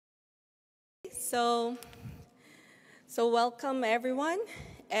So welcome everyone,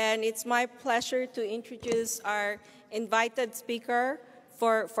 and it's my pleasure to introduce our invited speaker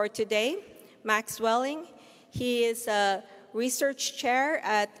for today, Max Welling. He is a research chair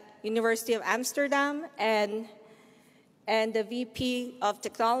at University of Amsterdam and the VP of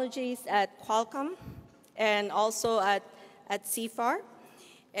Technologies at Qualcomm and also at CFAR.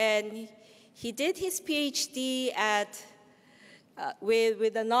 And he did his PhD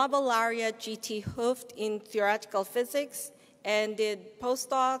with the Nobel laureate G.T. Hooft in theoretical physics and did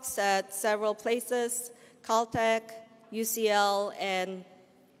postdocs at several places, Caltech, UCL, and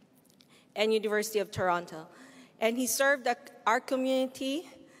University of Toronto. And he served our community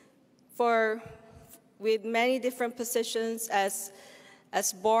with many different positions as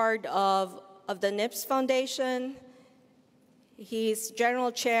board of the NIPS Foundation. He's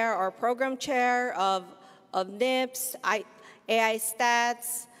general chair or program chair of NIPS, AI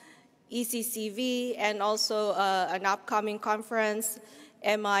Stats, ECCV, and also an upcoming conference,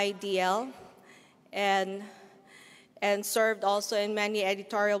 MIDL, and served also in many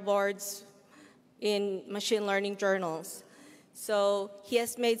editorial boards in machine learning journals. So he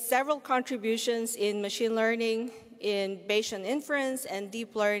has made several contributions in machine learning, in Bayesian inference and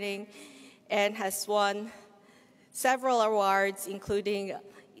deep learning, and has won several awards, including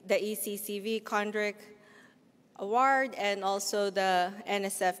the ECCV Condrick Award and also the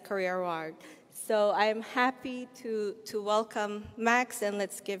NSF Career Award. So I'm happy to welcome Max, and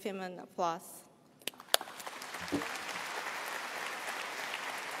let's give him an applause.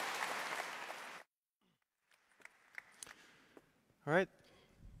 All right.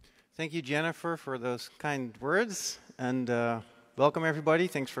 Thank you, Jennifer, for those kind words. And welcome, everybody.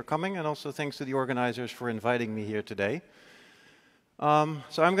 Thanks for coming. And also thanks to the organizers for inviting me here today.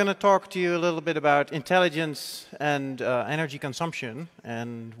 So I'm going to talk to you a little bit about intelligence and energy consumption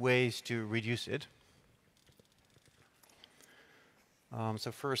and ways to reduce it.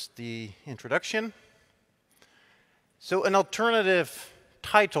 So first, the introduction. So an alternative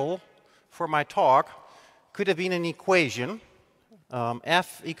title for my talk could have been an equation.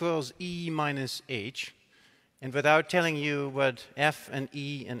 F equals E minus H. And without telling you what F and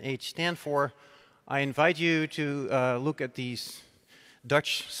E and H stand for, I invite you to look at these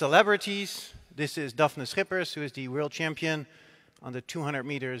Dutch celebrities. This is Daphne Schippers, who is the world champion on the 200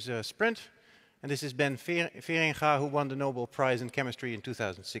 meters sprint. And this is Ben Veringa, who won the Nobel Prize in Chemistry in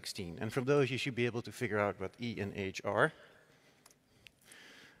 2016. And from those, you should be able to figure out what E and H are.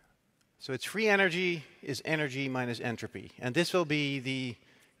 So it's free energy is energy minus entropy. And this will be the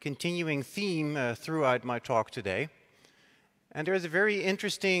continuing theme throughout my talk today. And there is a very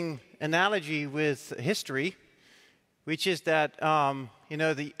interesting analogy with history, which is that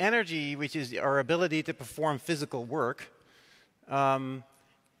the energy, which is our ability to perform physical work,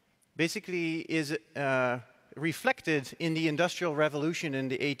 basically is reflected in the Industrial Revolution in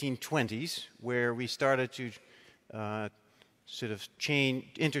the 1820s, where we started to sort of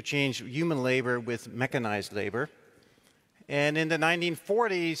interchange human labor with mechanized labor. And in the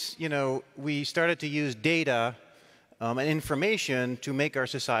 1940s, we started to use data and information to make our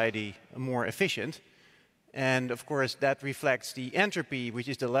society more efficient. And of course, that reflects the entropy, which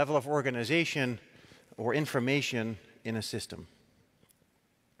is the level of organization or information in a system.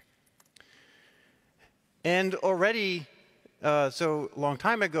 And already, so a long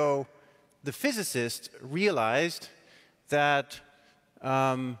time ago, the physicists realized that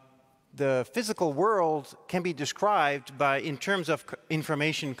the physical world can be described in terms of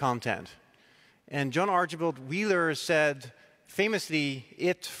information content. And John Archibald Wheeler said famously,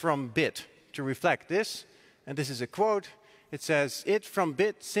 "It from bit," to reflect this. And this is a quote. It says, "It from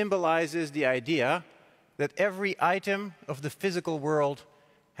bit symbolizes the idea that every item of the physical world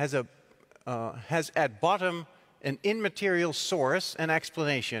has at bottom an immaterial source and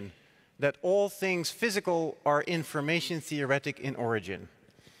explanation, that all things physical are information theoretic in origin."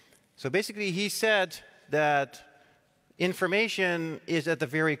 So basically, he said that information is at the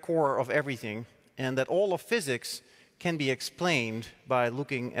very core of everything, and that all of physics can be explained by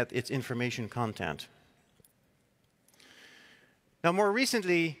looking at its information content. Now, more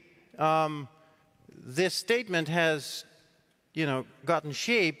recently, this statement has, gotten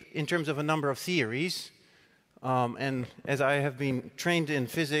shape in terms of a number of theories. And as I have been trained in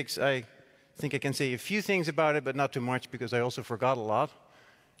physics, I think I can say a few things about it, but not too much, because I also forgot a lot.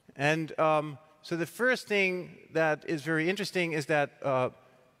 And so the first thing that is very interesting is that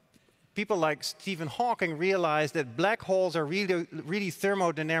people like Stephen Hawking realized that black holes are really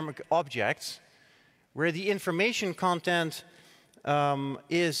thermodynamic objects, where the information content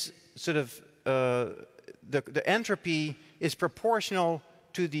is sort of the entropy is proportional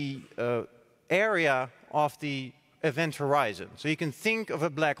to the area of the event horizon. So you can think of a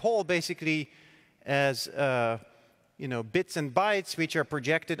black hole basically as bits and bytes which are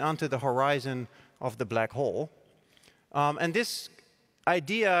projected onto the horizon of the black hole. And this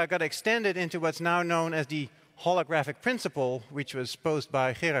idea got extended into what's now known as the holographic principle, which was posed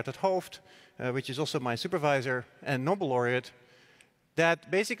by Gerard het Hoofd, which is also my supervisor and Nobel laureate,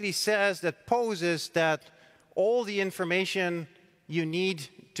 that basically poses that all the information you need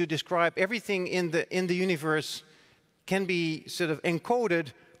to describe everything in the universe can be sort of encoded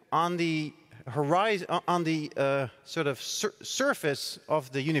on the horizon, on the surface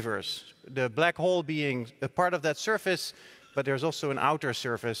of the universe. The black hole being a part of that surface, but there's also an outer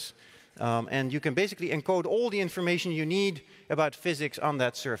surface. And you can basically encode all the information you need about physics on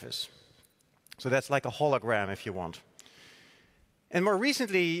that surface. So that's like a hologram, if you want. And more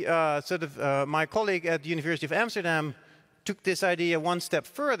recently, my colleague at the University of Amsterdam took this idea one step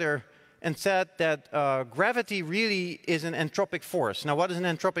further and said that gravity really is an entropic force. Now, what is an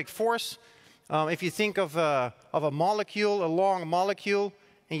entropic force? If you think of a molecule, a long molecule,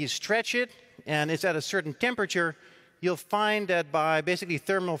 and you stretch it, and it's at a certain temperature, you'll find that by basically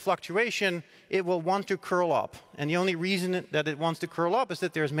thermal fluctuation, it will want to curl up. And the only reason that it wants to curl up is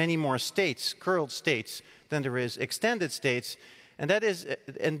that there's many more states, curled states, than there is extended states. And that is,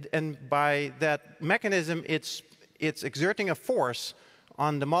 and by that mechanism, it's exerting a force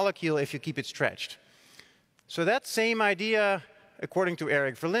on the molecule if you keep it stretched. So that same idea, according to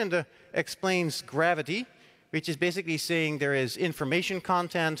Eric Verlinde, explains gravity, which is basically saying there is information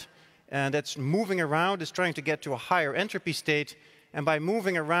content and that's moving around, it's trying to get to a higher entropy state, and by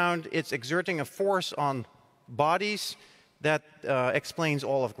moving around, it's exerting a force on bodies that explains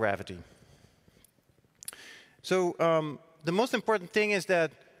all of gravity. So the most important thing is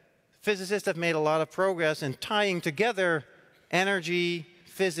that physicists have made a lot of progress in tying together energy,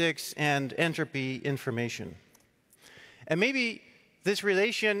 physics, and entropy information. And maybe this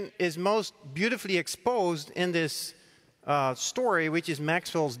relation is most beautifully exposed in this story, which is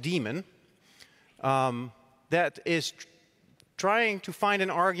Maxwell's demon, that is trying to find an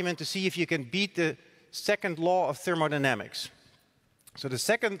argument to see if you can beat the second law of thermodynamics. So the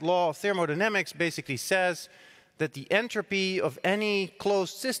second law of thermodynamics basically says that the entropy of any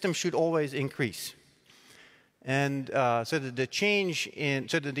closed system should always increase. And so that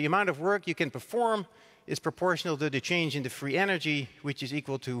the amount of work you can perform is proportional to the change in the free energy, which is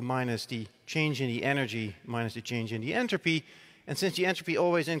equal to minus the change in the energy minus the change in the entropy. And since the entropy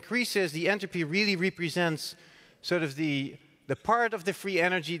always increases, the entropy really represents sort of the part of the free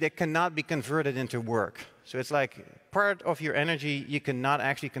energy that cannot be converted into work. So it's like part of your energy you cannot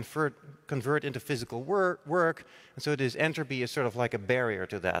actually convert into physical work. And so this entropy is sort of like a barrier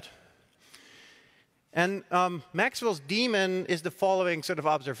to that. And Maxwell's demon is the following sort of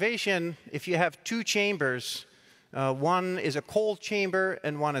observation. If you have two chambers, one is a cold chamber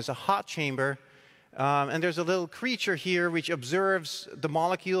and one is a hot chamber, and there's a little creature here which observes the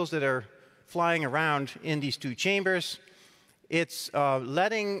molecules that are flying around in these two chambers. It's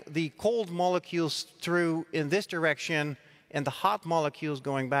letting the cold molecules through in this direction and the hot molecules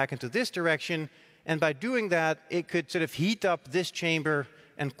going back into this direction. And by doing that, it could sort of heat up this chamber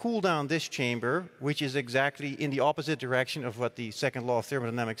and cool down this chamber, which is exactly in the opposite direction of what the second law of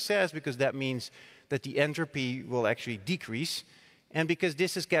thermodynamics says, because that means that the entropy will actually decrease. And because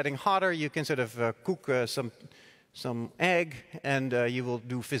this is getting hotter, you can sort of cook some egg, and you will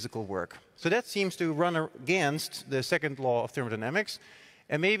do physical work. So that seems to run against the second law of thermodynamics.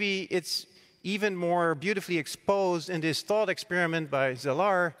 And maybe it's even more beautifully exposed in this thought experiment by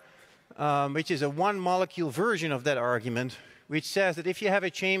Szilard, which is a one-molecule version of that argument, which says that if you have a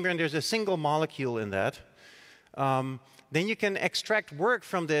chamber and there's a single molecule in that, then you can extract work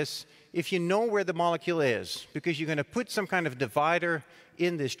from this if you know where the molecule is, because you're going to put some kind of divider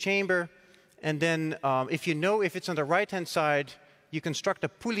in this chamber, and then if you know if it's on the right-hand side, you construct a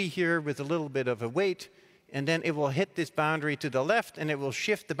pulley here with a little bit of a weight, and then it will hit this boundary to the left, and it will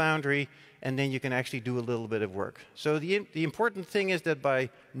shift the boundary, and then you can actually do a little bit of work. So the important thing is that by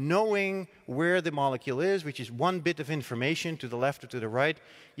knowing where the molecule is, which is one bit of information to the left or to the right,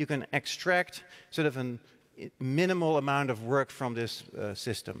 you can extract sort of a minimal amount of work from this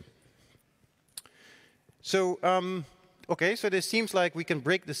system. So, okay, so this seems like we can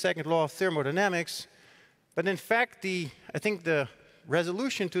break the second law of thermodynamics, but in fact, I think the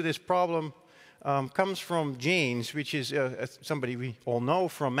resolution to this problem comes from Jaynes, which is somebody we all know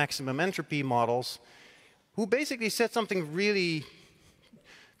from maximum entropy models, who basically said something really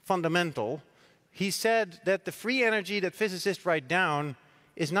fundamental. He said that the free energy that physicists write down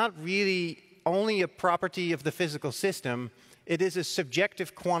is not really only a property of the physical system, it is a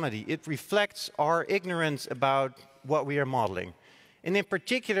subjective quantity. It reflects our ignorance about what we are modeling. And in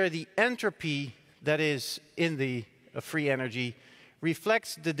particular, the entropy that is in the free energy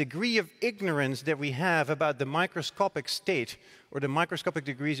reflects the degree of ignorance that we have about the microscopic state or the microscopic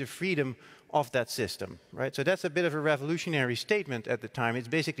degrees of freedom of that system, right? So that's a bit of a revolutionary statement at the time. It's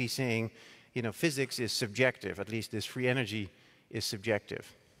basically saying, you know, physics is subjective, at least this free energy is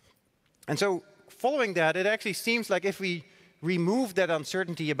subjective. And so following that, it actually seems like if we remove that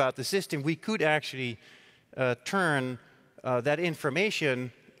uncertainty about the system, we could actually turn that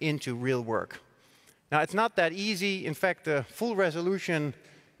information into real work. Now, it's not that easy. In fact, the full resolution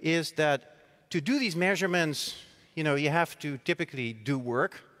is that to do these measurements, you know, you have to typically do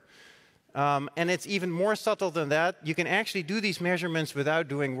work. And it's even more subtle than that. You can actually do these measurements without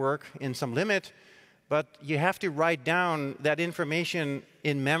doing work in some limit, but you have to write down that information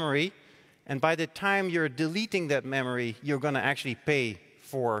in memory. And by the time you're deleting that memory, you're going to actually pay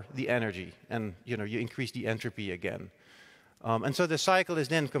for the energy. And, you know, you increase the entropy again. And so the cycle is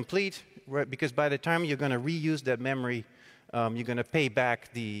then complete, because by the time you're going to reuse that memory, you're going to pay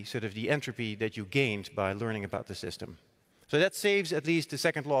back the sort of the entropy that you gained by learning about the system. So that saves at least the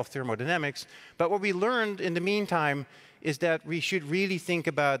second law of thermodynamics. But what we learned in the meantime is that we should really think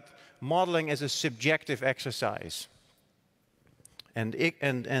about modeling as a subjective exercise. And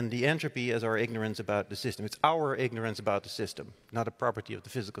the entropy as our ignorance about the system. It's our ignorance about the system, not a property of the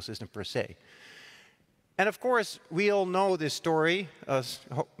physical system per se. And of course, we all know this story.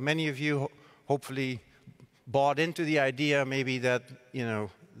 Many of you hopefully bought into the idea maybe that, you know,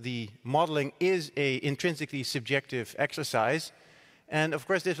 the modeling is an intrinsically subjective exercise. And of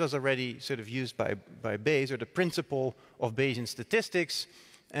course, this was already sort of used by Bayes, or the principle of Bayesian statistics.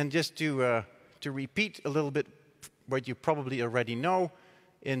 And just to repeat a little bit what you probably already know,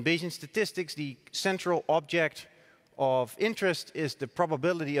 in Bayesian statistics, the central object of interest is the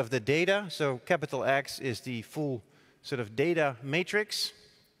probability of the data. So capital X is the full sort of data matrix.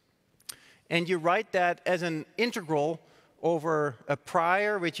 And you write that as an integral over a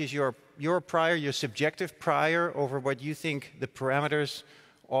prior, which is your prior, your subjective prior, over what you think the parameters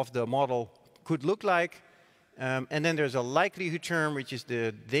of the model could look like. And then there's a likelihood term, which is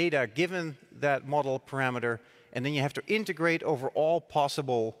the data given that model parameter. And then you have to integrate over all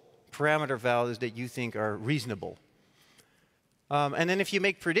possible parameter values that you think are reasonable. And then if you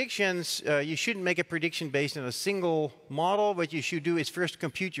make predictions, you shouldn't make a prediction based on a single model. What you should do is first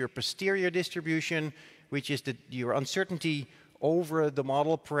compute your posterior distribution, which is your uncertainty over the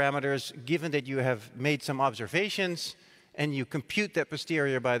model parameters, given that you have made some observations. And you compute that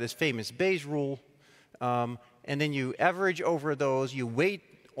posterior by this famous Bayes rule. And then you average over those. You weight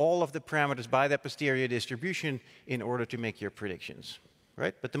all of the parameters by that posterior distribution in order to make your predictions,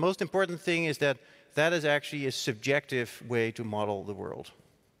 right? But the most important thing is that that is actually a subjective way to model the world.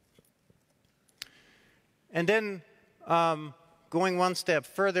 And then, going one step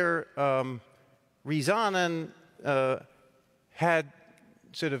further, Risanen had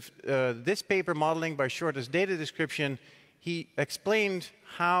sort of this paper, Modeling by Shortest Data Description. He explained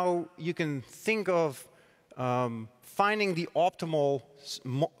how you can think of finding the optimal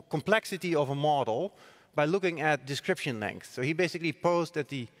complexity of a model by looking at description length. So he basically posed that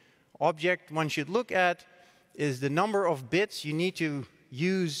the object one should look at is the number of bits you need to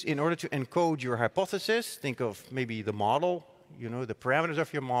use in order to encode your hypothesis. Think of maybe the model, you know, the parameters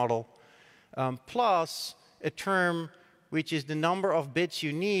of your model, plus a term which is the number of bits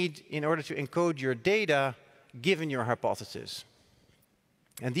you need in order to encode your data given your hypothesis.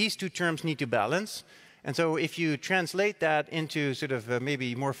 And these two terms need to balance. And so if you translate that into sort of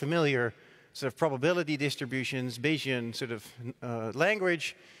maybe more familiar sort of probability distributions, Bayesian sort of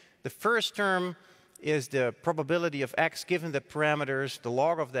language, the first term is the probability of x given the parameters, the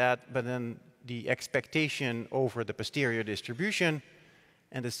log of that, but then the expectation over the posterior distribution.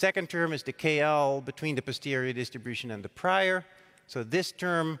 And the second term is the KL between the posterior distribution and the prior. So this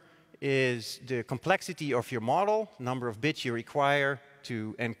term is the complexity of your model, number of bits you require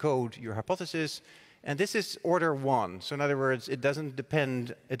to encode your hypothesis. And this is order 1. So in other words, it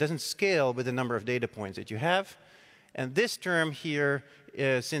doesn't scale with the number of data points that you have. And this term here,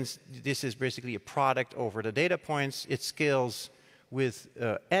 since this is basically a product over the data points, it scales with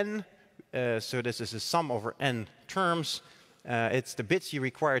n. So this is a sum over n terms. It's the bits you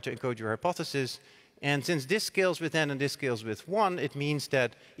require to encode your hypothesis. And since this scales with n and this scales with 1, it means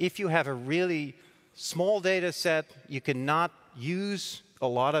that if you have a really small data set, you cannot use a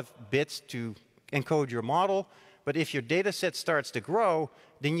lot of bits to encode your model. But if your data set starts to grow,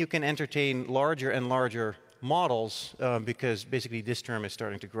 then you can entertain larger and larger models because basically this term is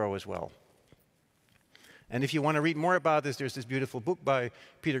starting to grow as well. And if you want to read more about this, there's this beautiful book by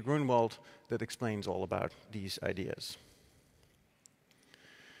Peter Grunwald that explains all about these ideas.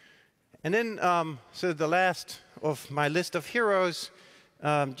 And then, so the last of my list of heroes,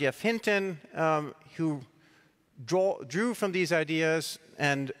 Jeff Hinton, who drew from these ideas,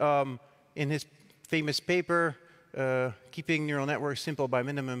 and in his famous paper, Keeping Neural Networks Simple by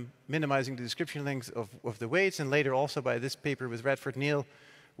Minimizing the Description Length of the Weights, and later also by this paper with Radford Neal,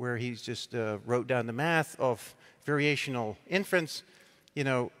 where he just wrote down the math of variational inference. You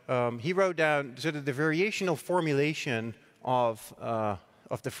know, he wrote down sort of the variational formulation of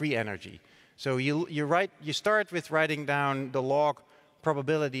the free energy. So you start with writing down the log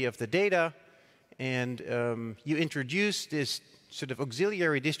probability of the data, and you introduce this sort of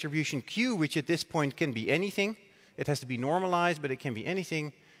auxiliary distribution Q, which at this point can be anything. It has to be normalized, but it can be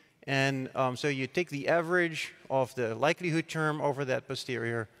anything. And so you take the average of the likelihood term over that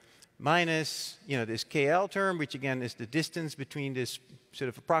posterior minus, you know, this KL term, which again is the distance between this sort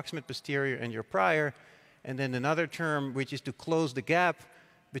of approximate posterior and your prior, and then another term which is to close the gap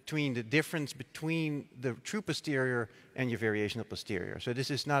between the difference between the true posterior and your variational posterior. So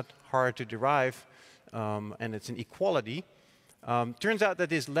this is not hard to derive, and it's an equality. Turns out that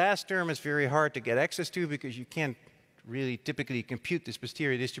this last term is very hard to get access to because you can't really typically compute this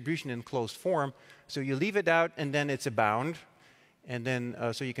posterior distribution in closed form. So you leave it out, and then it's a bound. And then,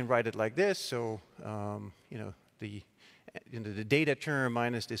 so you can write it like this. So, you know, the data term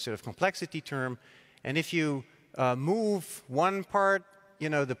minus this sort of complexity term. And if you move one part, you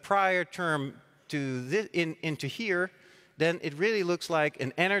know, the prior term to this, into here, then it really looks like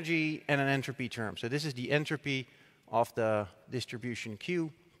an energy and an entropy term. So this is the entropy of the distribution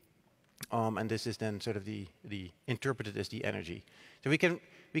Q, and this is then sort of the interpreted as the energy. So we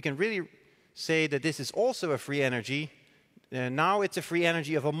can really say that this is also a free energy. Now it's a free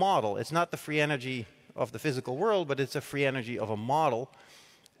energy of a model. It's not the free energy of the physical world, but it's a free energy of a model.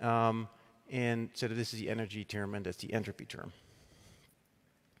 And so this is the energy term, and that's the entropy term.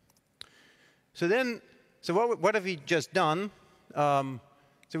 So then, so what have we just done? So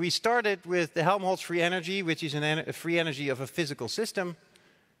we started with the Helmholtz free energy, which is a free energy of a physical system.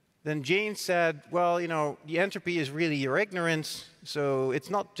 Then Jane said, well, you know, the entropy is really your ignorance, so it's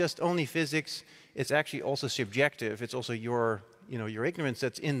not just only physics, it's actually also subjective. It's also your, you know, your ignorance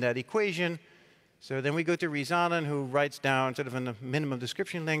that's in that equation. So then we go to Risanen, who writes down sort of a minimum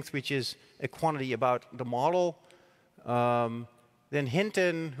description length, which is a quantity about the model. Then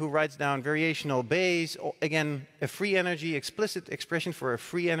Hinton, who writes down variational Bayes, again, a free energy, explicit expression for a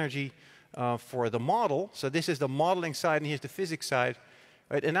free energy for the model. So this is the modeling side, and here's the physics side.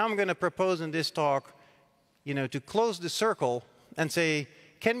 Right? And now I'm going to propose in this talk, you know, to close the circle and say,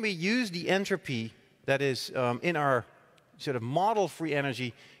 can we use the entropy that is in our sort of model free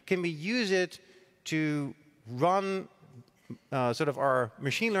energy, can we use it to run sort of our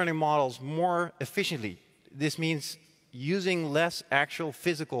machine learning models more efficiently? This means using less actual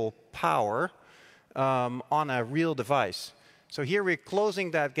physical power on a real device. So here we're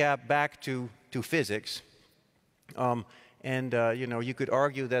closing that gap back to physics. You know, you could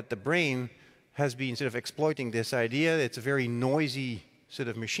argue that the brain has been sort of exploiting this idea. It's a very noisy sort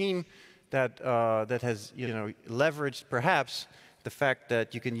of machine that that has, you know, leveraged perhaps the fact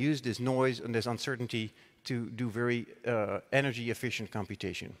that you can use this noise and this uncertainty to do very energy efficient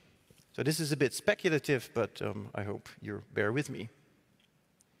computation. So this is a bit speculative, but I hope you'll bear with me.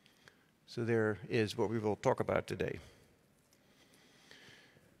 So there is what we will talk about today.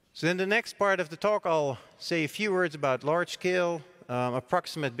 So in the next part of the talk, I'll say a few words about large-scale,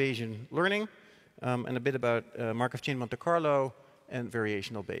 approximate Bayesian learning, and a bit about Markov chain Monte Carlo and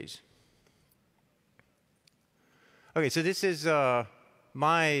variational Bayes. Okay, so this is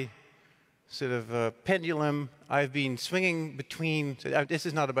my sort of pendulum. I've been swinging between, so this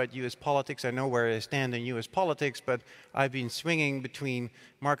is not about US politics, I know where I stand in US politics, but I've been swinging between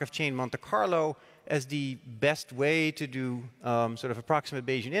Markov chain Monte Carlo as the best way to do sort of approximate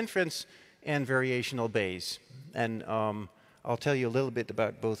Bayesian inference and variational Bayes. And I'll tell you a little bit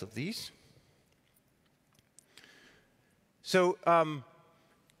about both of these. So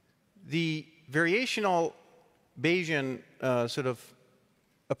the variational Bayesian sort of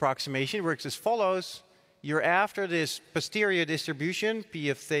approximation works as follows. You're after this posterior distribution, P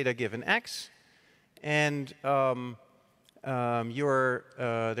of theta given x, and there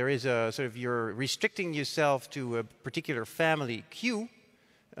is a sort of, you're restricting yourself to a particular family Q,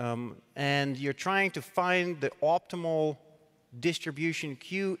 and you're trying to find the optimal distribution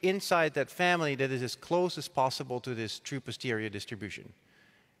Q inside that family that is as close as possible to this true posterior distribution.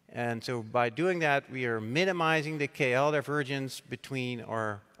 And so by doing that, we are minimizing the KL divergence between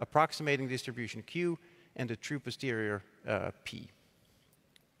our approximating distribution Q and the true posterior p.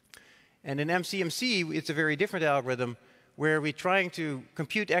 And in MCMC, it's a very different algorithm where we're trying to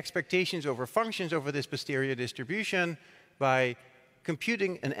compute expectations over functions over this posterior distribution by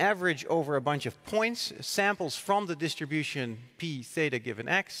computing an average over a bunch of points, samples from the distribution p theta given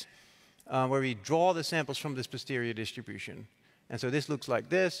x, where we draw the samples from this posterior distribution. And so this looks like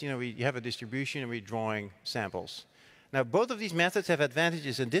this. We have a distribution and we're drawing samples. Now, both of these methods have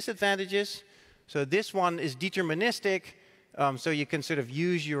advantages and disadvantages. So this one is deterministic. So you can sort of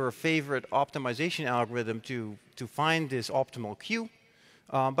use your favorite optimization algorithm to find this optimal Q.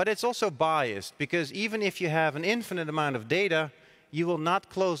 But it's also biased, because even if you have an infinite amount of data, you will not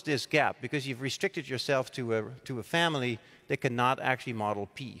close this gap, because you've restricted yourself to a family that cannot actually model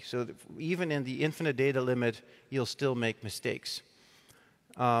P. So even in the infinite data limit, you'll still make mistakes.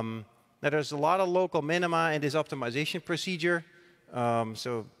 Now, there's a lot of local minima in this optimization procedure.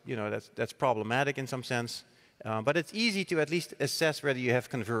 So that's problematic in some sense. But it's easy to at least assess whether you have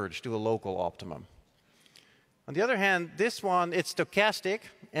converged to a local optimum. On the other hand, this one, it's stochastic,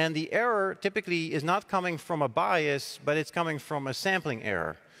 and the error typically is not coming from a bias, but it's coming from a sampling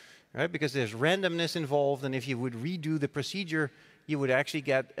error, right? Because there's randomness involved, and if you would redo the procedure, you would actually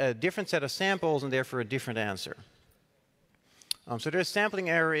get a different set of samples and therefore a different answer. So there's sampling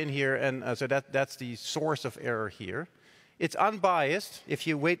error in here, and so that's the source of error here. It's unbiased. If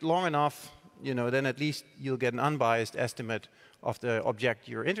you wait long enough, then at least you'll get an unbiased estimate of the object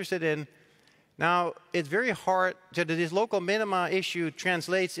you're interested in. Now, it's very hard, so that this local minima issue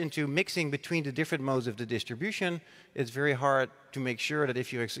translates into mixing between the different modes of the distribution. It's very hard to make sure that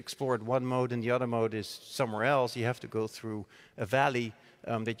if you explored one mode and the other mode is somewhere else, you have to go through a valley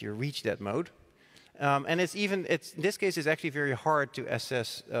that you reach that mode. And in this case, it's actually very hard to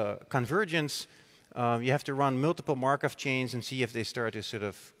assess convergence. You have to run multiple Markov chains and see if they start to sort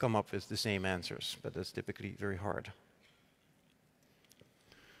of come up with the same answers, but that's typically very hard.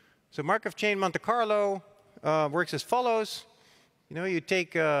 So Markov chain Monte Carlo works as follows.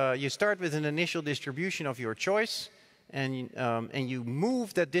 You start with an initial distribution of your choice, and you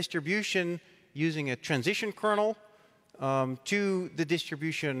move that distribution using a transition kernel to the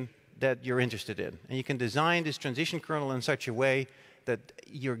distribution that you're interested in. And you can design this transition kernel in such a way that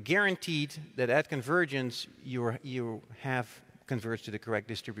you're guaranteed that at convergence you have converged to the correct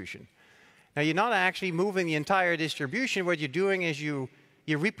distribution. Now, you're not actually moving the entire distribution. What you're doing is you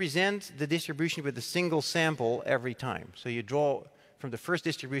represent the distribution with a single sample every time. So you draw from the first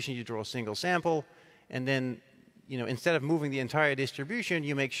distribution, you draw a single sample, and then instead of moving the entire distribution,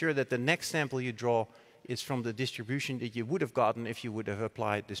 you make sure that the next sample you draw is from the distribution that you would have gotten if you would have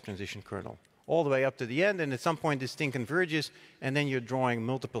applied this transition kernel, all the way up to the end, and at some point this thing converges, and then you're drawing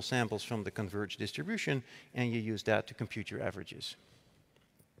multiple samples from the converged distribution, and you use that to compute your averages.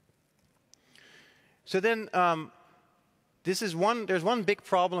 So then there's one big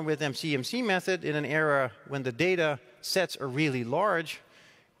problem with MCMC method in an era when the data sets are really large,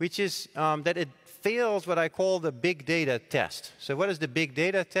 which is that it fails what I call the big data test. So what is the big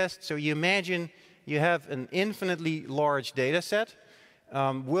data test? So you imagine you have an infinitely large data set.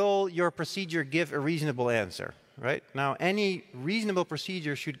 Will your procedure give a reasonable answer? Right? Now, any reasonable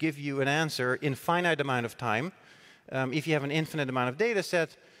procedure should give you an answer in finite amount of time. If you have an infinite amount of data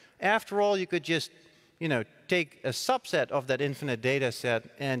set, after all, you could just take a subset of that infinite data set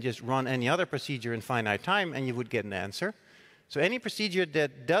and just run any other procedure in finite time, and you would get an answer. So any procedure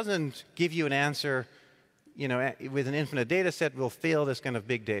that doesn't give you an answer with an infinite data set will fail this kind of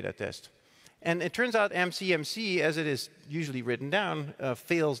big data test. And it turns out MCMC, as it is usually written down,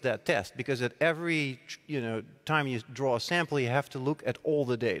 fails that test, because at every time you draw a sample, you have to look at all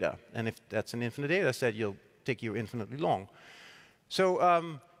the data. And if that's an infinite data set, it'll take you infinitely long.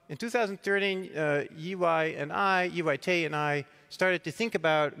 So in 2013, Tay and I started to think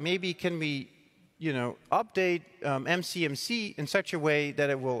about maybe can we update MCMC in such a way that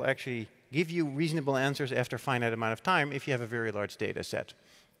it will actually give you reasonable answers after a finite amount of time if you have a very large data set.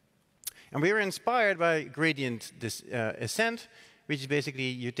 And we were inspired by gradient ascent, which is basically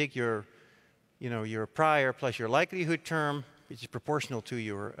you take your prior plus your likelihood term, which is proportional to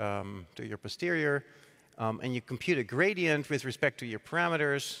your posterior, and you compute a gradient with respect to your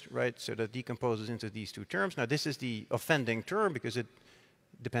parameters, right? So that decomposes into these two terms. Now, this is the offending term because it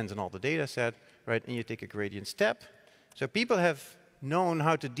depends on all the data set, right? And you take a gradient step. So people have known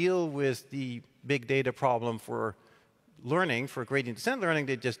how to deal with the big data problem for learning. For gradient descent learning,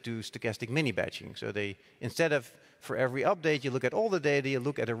 they just do stochastic mini-batching. So they, instead of for every update, you look at all the data, you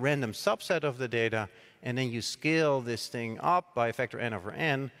look at a random subset of the data, and then you scale this thing up by a factor n over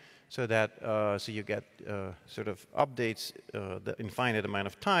n, so that so you get sort of updates the infinite amount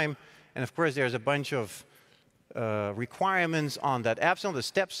of time, And of course, there's a bunch of requirements on that epsilon, the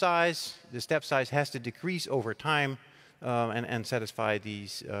step size. The step size has to decrease over time and satisfy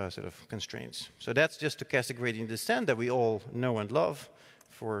these sort of constraints. So that's just stochastic gradient descent that we all know and love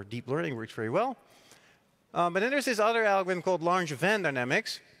for deep learning, works very well. But then there's this other algorithm called Langevin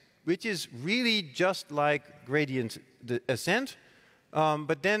dynamics, which is really just like gradient ascent.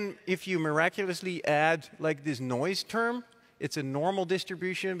 But then if you miraculously add like this noise term, it's a normal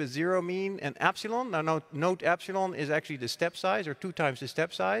distribution with zero mean and epsilon. Now note epsilon is actually the step size, or 2 times the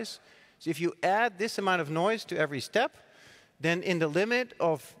step size. So if you add this amount of noise to every step, then in the limit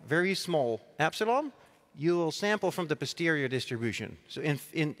of very small epsilon, you will sample from the posterior distribution. So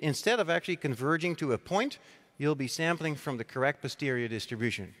instead of actually converging to a point, you'll be sampling from the correct posterior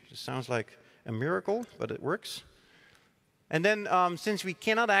distribution. It sounds like a miracle, but it works. And then since we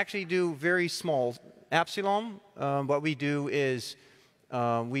cannot actually do very small epsilon, what we do is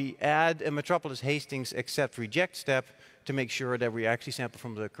we add a Metropolis Hastings accept reject step to make sure that we actually sample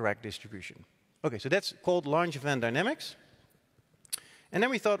from the correct distribution. Okay, so that's called Langevin dynamics. And then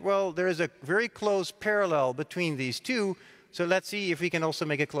we thought, well, there is a very close parallel between these two, so let's see if we can also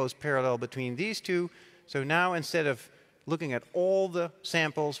make a close parallel between these two. So now instead of looking at all the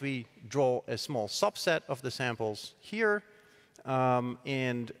samples, we draw a small subset of the samples here.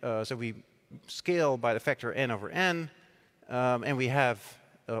 So we scale by the factor n over n, and we have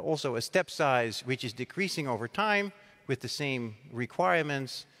also a step size which is decreasing over time with the same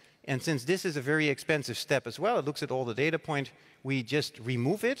requirements. And since this is a very expensive step as well, it looks at all the data point, we just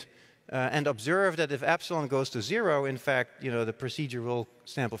remove it and observe that if epsilon goes to 0, in fact, the procedure will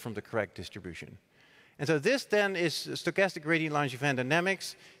sample from the correct distribution. And so this then is stochastic gradient Langevin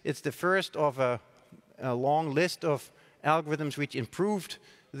dynamics. It's the first of a long list of algorithms which improved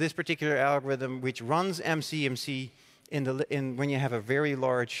this particular algorithm, which runs MCMC when you have a very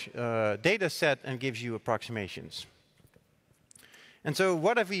large data set and gives you approximations. And so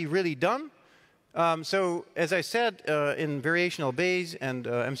what have we really done? So as I said, in variational Bayes and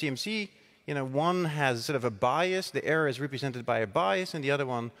MCMC, one has sort of a bias. The error is represented by a bias, and the other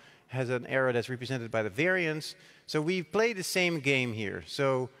one has an error that's represented by the variance. So we play the same game here.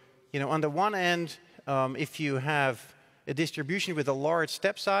 So on the one end, if you have a distribution with a large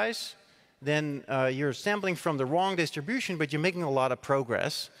step size, then you're sampling from the wrong distribution, but you're making a lot of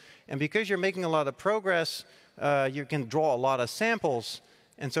progress. And because you're making a lot of progress, you can draw a lot of samples.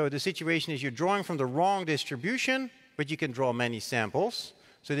 And so the situation is you're drawing from the wrong distribution, but you can draw many samples.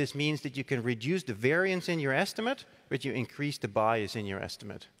 So this means that you can reduce the variance in your estimate, but you increase the bias in your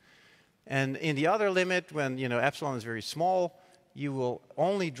estimate. And in the other limit, when epsilon is very small, you will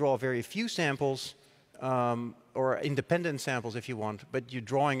only draw very few samples, or independent samples if you want, but you're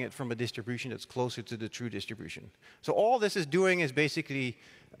drawing it from a distribution that's closer to the true distribution. So all this is doing is basically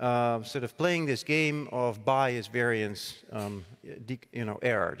sort of playing this game of bias, variance,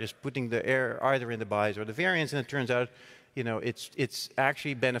 error, just putting the error either in the bias or the variance, and it turns out it's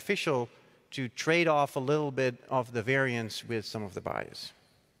actually beneficial to trade off a little bit of the variance with some of the bias.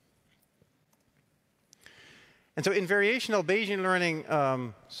 And so in variational Bayesian learning,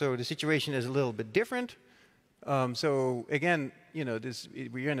 so the situation is a little bit different. So again,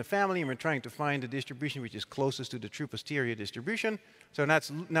 we're in a family and we're trying to find the distribution which is closest to the true posterior distribution. So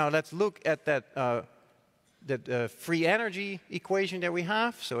now let's look at that free energy equation that we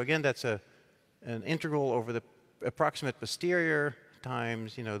have. So again, that's an integral over the approximate posterior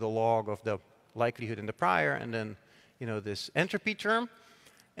times the log of the likelihood in the prior, and then this entropy term.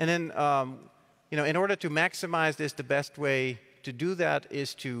 And then in order to maximize this, the best way to do that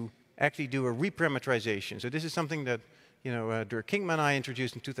is to actually do a reparameterization. So this is something that Dirk Kingma and I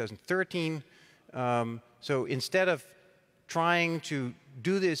introduced in 2013. So instead of trying to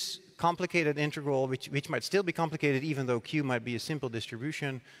do this complicated integral, which might still be complicated even though Q might be a simple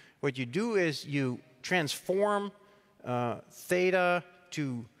distribution, what you do is you transform theta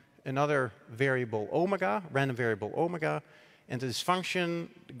to another variable omega, random variable omega, and this function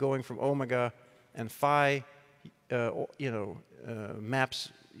going from omega and phi, maps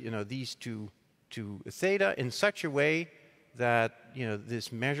these to theta in such a way that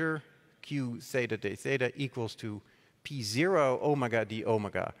this measure q theta d theta equals to p0 omega d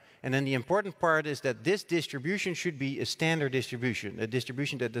omega. And then the important part is that this distribution should be a standard distribution, a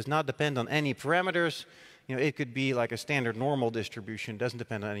distribution that does not depend on any parameters. It could be like a standard normal distribution, doesn't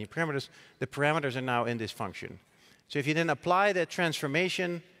depend on any parameters. The parameters are now in this function. So if you then apply that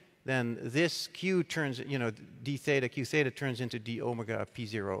transformation, then this q turns, d theta, q theta turns into d omega,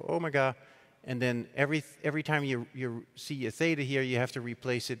 p0 omega. And then every time you see a theta here, you have to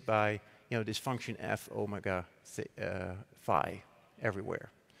replace it by, this function f omega phi everywhere.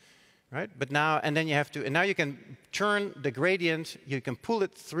 right? But now, and then you have to, and now you can turn the gradient, you can pull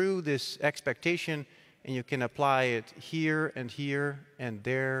it through this expectation, and you can apply it here and here and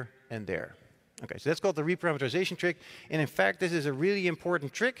there and there. Okay, so that's called the reparameterization trick. And in fact, this is a really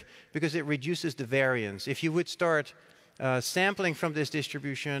important trick because it reduces the variance. If you would start sampling from this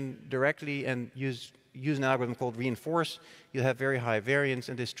distribution directly and use an algorithm called reinforce, you'll have very high variance,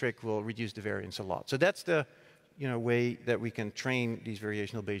 and this trick will reduce the variance a lot. So that's the way that we can train these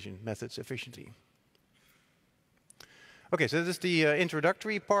variational Bayesian methods efficiently. Okay, so this is the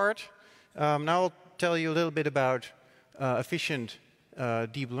introductory part. Now I'll tell you a little bit about efficient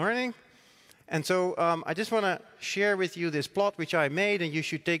deep learning. And so I just want to share with you this plot which I made, and you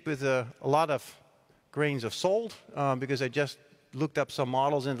should take with a lot of grains of salt, because I just looked up some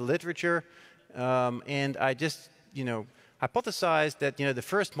models in the literature, and I just, hypothesized that, the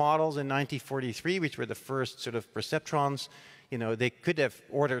first models in 1943, which were the first sort of perceptrons, they could have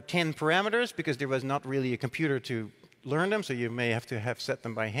ordered 10 parameters because there was not really a computer to learn them, so you may have to have set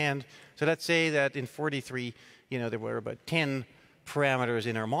them by hand. So let's say that in 43, there were about 10 parameters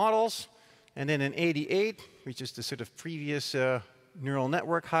in our models. And then in 88, which is the sort of previous neural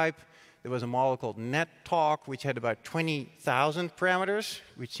network hype, there was a model called NetTalk, which had about 20,000 parameters,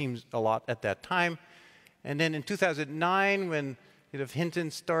 which seems a lot at that time. And then in 2009, when Hinton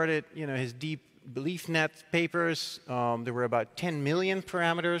started his deep belief net papers, there were about 10 million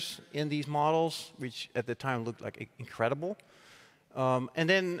parameters in these models, which at the time looked like incredible. And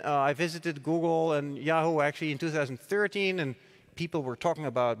then I visited Google and Yahoo actually in 2013, and people were talking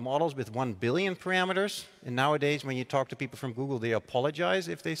about models with 1 billion parameters. And nowadays, when you talk to people from Google, they apologize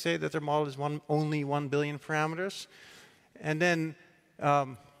if they say that their model is only 1 billion parameters. And then,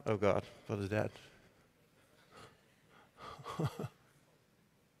 oh God, what is that?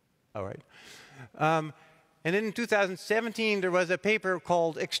 All right. And then in 2017, there was a paper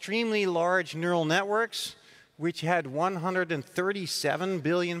called Extremely Large Neural Networks, which had 137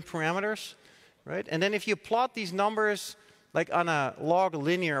 billion parameters, right? And then if you plot these numbers like on a log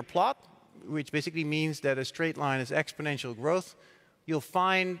linear plot, which basically means that a straight line is exponential growth, you'll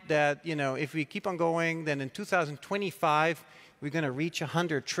find that, if we keep on going, then in 2025, we're going to reach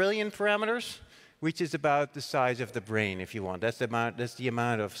 100 trillion parameters, which is about the size of the brain, if you want. That's the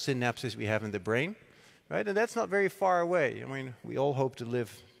amount of synapses we have in the brain, right? And that's not very far away. I mean, we all hope to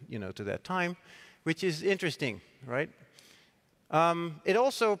live, to that time, which is interesting, right? It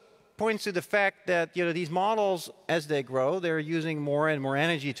also points to the fact that, these models, as they grow, they're using more and more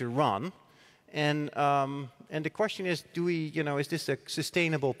energy to run. And the question is, is this a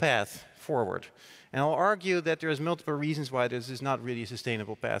sustainable path forward? And I'll argue that there's multiple reasons why this is not really a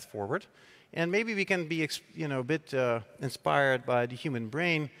sustainable path forward. And maybe we can be, a bit inspired by the human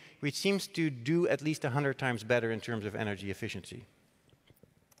brain, which seems to do at least 100 times better in terms of energy efficiency.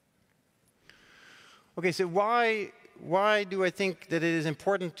 Okay, so why do I think that it is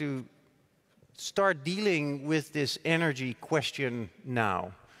important to start dealing with this energy question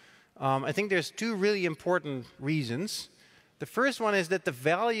now? I think there's two really important reasons. The first one is that the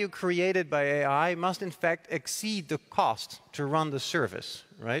value created by AI must in fact exceed the cost to run the service,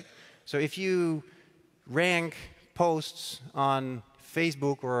 right? So if you rank posts on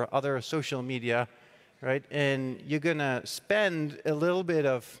Facebook or other social media, right, and you're going to spend a little bit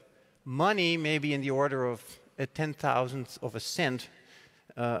of money, maybe in the order of a 10,000th of a cent,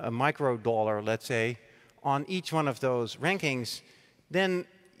 a microdollar, let's say, on each one of those rankings, then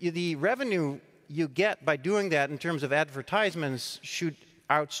the revenue you get by doing that in terms of advertisements should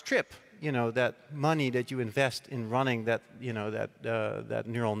outstrip, that money that you invest in running that, that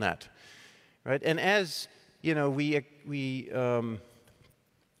neural net, right? And as we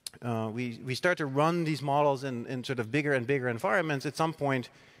start to run these models in sort of bigger and bigger environments, at some point,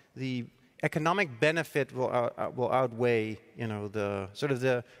 the economic benefit will outweigh, the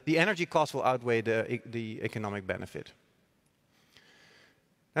energy cost will outweigh the economic benefit.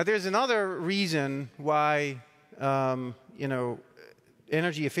 Now, there's another reason why,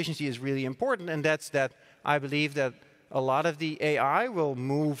 energy efficiency is really important, and that's that I believe that a lot of the AI will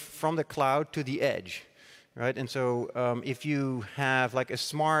move from the cloud to the edge, right? And so if you have like a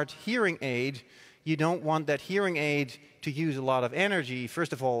smart hearing aid, you don't want that hearing aid to use a lot of energy.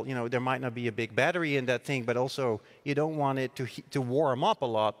 First of all, there might not be a big battery in that thing, but also you don't want it to warm up a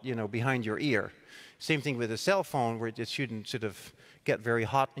lot, behind your ear. Same thing with a cell phone, where it shouldn't sort of get very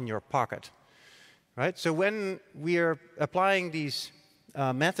hot in your pocket, right? So when we are applying these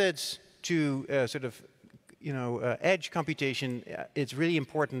methods to edge computation, it's really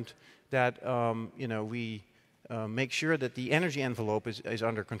important that we make sure that the energy envelope is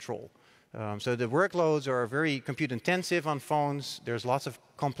under control. So the workloads are very compute intensive on phones. There's lots of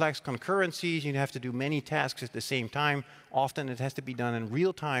complex concurrencies. You have to do many tasks at the same time. Often it has to be done in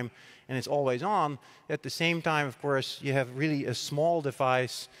real time, and it's always on. At the same time, of course, you have really a small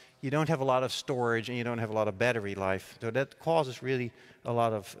device. You don't have a lot of storage, and you don't have a lot of battery life. So that causes really a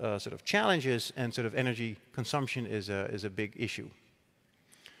lot of sort of challenges, and sort of energy consumption is a big issue.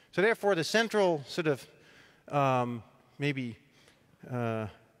 So therefore, the central sort of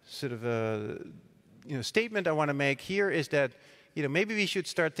statement I want to make here is that maybe we should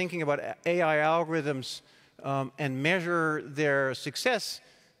start thinking about AI algorithms and measure their success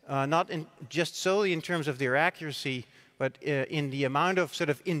not just solely in terms of their accuracy, but in the amount of sort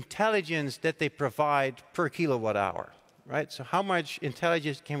of intelligence that they provide per kilowatt hour, right? So how much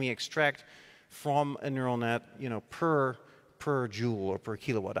intelligence can we extract from a neural net, per joule or per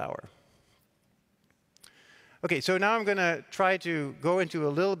kilowatt hour? Okay, so now I'm going to try to go into a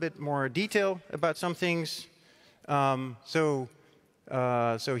little bit more detail about some things. So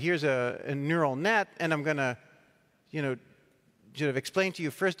here's a neural net, and I'm going to, sort of explain to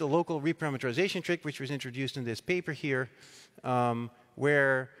you first the local reparameterization trick, which was introduced in this paper here,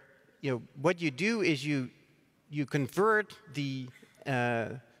 where what you do is you convert the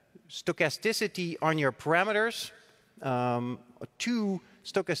stochasticity on your parameters to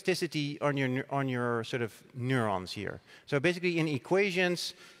stochasticity on your sort of neurons here. So basically in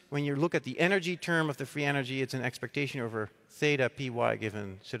equations, when you look at the energy term of the free energy, it's an expectation over theta py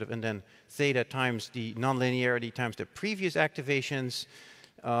given sort of, and then theta times the nonlinearity times the previous activations.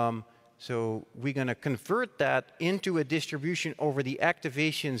 So we're going to convert that into a distribution over the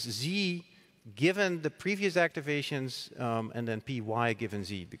activations z given the previous activations, and then py given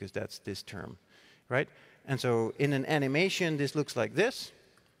z, because that's this term, right? And so in an animation, this looks like this.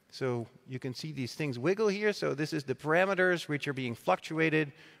 So you can see these things wiggle here. So this is the parameters which are being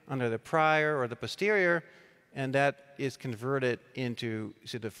fluctuated under the prior or the posterior, and that is converted into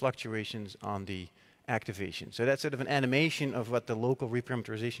sort of fluctuations on the activation. So that's sort of an animation of what the local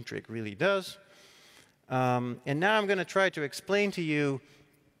reparameterization trick really does. And now I'm going to try to explain to you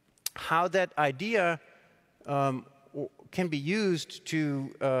how that idea can be used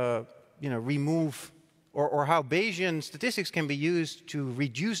to remove, or how Bayesian statistics can be used to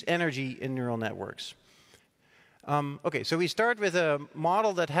reduce energy in neural networks. Okay, so we start with a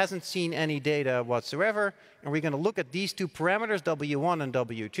model that hasn't seen any data whatsoever, and we're going to look at these two parameters, W1 and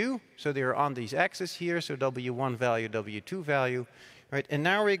W2. So they're on these axes here, so W1 value, W2 value. Right? And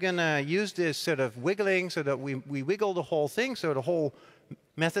now we're going to use this sort of wiggling so that we wiggle the whole thing. So the whole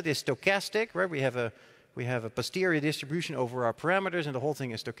method is stochastic, right? We have a posterior distribution over our parameters, and the whole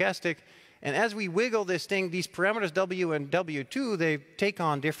thing is stochastic. And as we wiggle this thing, these parameters W and W2, they take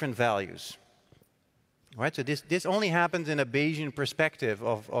on different values. Right? So this only happens in a Bayesian perspective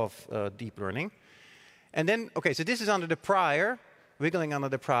of deep learning. And then, okay, so this is under the prior, wiggling under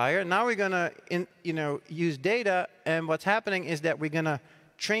the prior. Now we're going to use data, and what's happening is that we're going to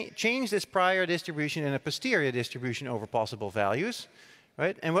change this prior distribution in a posterior distribution over possible values.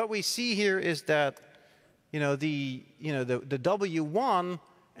 Right? And what we see here is that the W1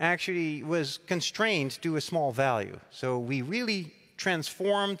 actually was constrained to a small value. So we really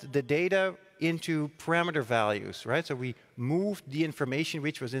transformed the data into parameter values, right? So we moved the information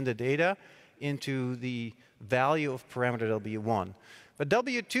which was in the data into the value of parameter W1. But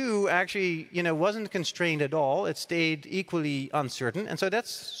W2 actually, wasn't constrained at all. It stayed equally uncertain. And so that's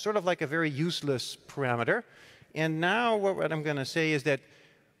sort of like a very useless parameter. And now what I'm going to say is that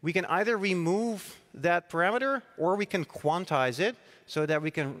we can either remove that parameter or we can quantize it so that we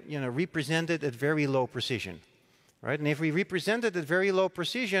can represent it at very low precision. Right? And if we represent it at very low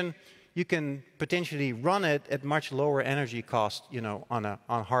precision, you can potentially run it at much lower energy cost on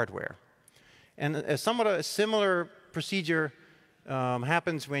hardware. And a somewhat similar procedure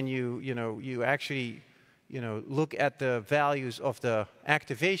happens when you actually look at the values of the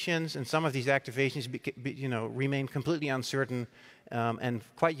activations, and some of these activations remain completely uncertain and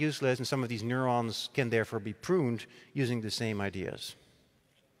quite useless, and some of these neurons can therefore be pruned using the same ideas.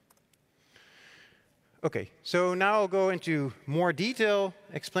 Okay, so now I'll go into more detail,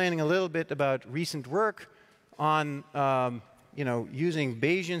 explaining a little bit about recent work on using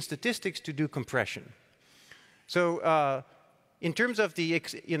Bayesian statistics to do compression. So in terms of the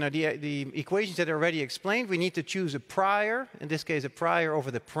equations that are already explained, we need to choose a prior, in this case a prior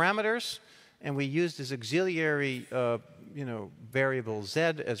over the parameters, and we use this auxiliary variable z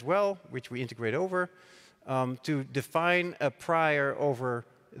as well, which we integrate over, to define a prior over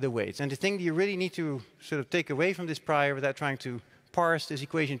the weights. And the thing that you really need to sort of take away from this prior without trying to parse this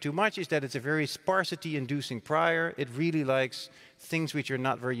equation too much is that it's a very sparsity-inducing prior. It really likes things which are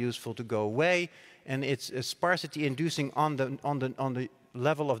not very useful to go away, and it's a sparsity-inducing on the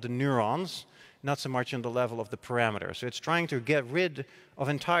level of the neurons, not so much on the level of the parameter. So it's trying to get rid of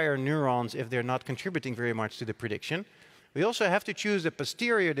entire neurons if they're not contributing very much to the prediction. We also have to choose a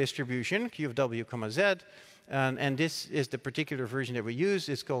posterior distribution, Q of W comma Z, and this is the particular version that we use.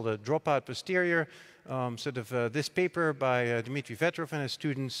 It's called a dropout posterior. This paper by Dmitry Vetrov and his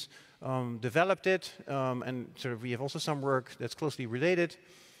students developed it, and we have also some work that's closely related.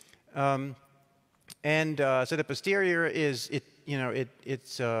 So the posterior is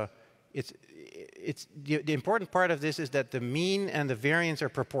the important part of this is that the mean and the variance are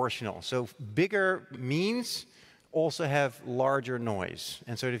proportional. So bigger means also have larger noise,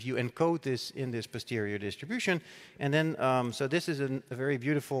 and so if you encode this in this posterior distribution, and then so this is a very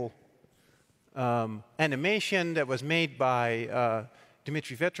beautiful animation that was made by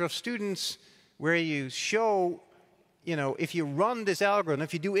Dmitry Vetrov's students, where you show, if you run this algorithm,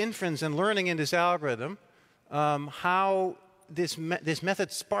 if you do inference and learning in this algorithm, how this method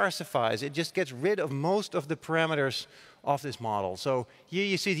sparsifies. It just gets rid of most of the parameters of this model. So here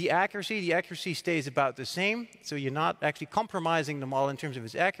you see the accuracy. The accuracy stays about the same. So you're not actually compromising the model in terms of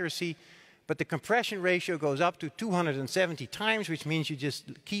its accuracy. But the compression ratio goes up to 270 times, which means you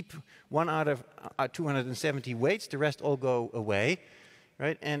just keep 1 out of 270 weights. The rest all go away,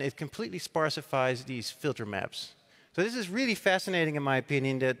 right? And it completely sparsifies these filter maps. So this is really fascinating, in my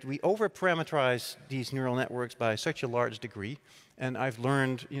opinion, that we over-parameterize these neural networks by such a large degree. And I've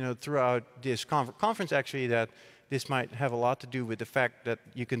learned, throughout this conference, actually, that this might have a lot to do with the fact that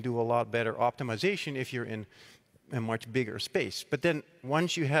you can do a lot better optimization if you're in a much bigger space. But then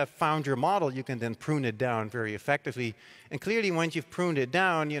once you have found your model, you can then prune it down very effectively. And clearly, once you've pruned it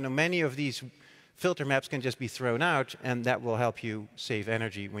down, many of these filter maps can just be thrown out, and that will help you save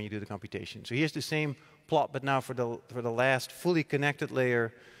energy when you do the computation. So here's the same plot, but now for the last fully connected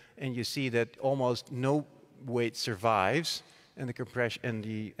layer, and you see that almost no weight survives, and the compression and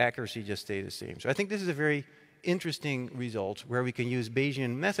the accuracy just stay the same. So I think this is a very interesting result where we can use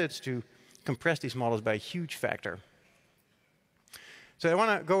Bayesian methods to compress these models by a huge factor. So I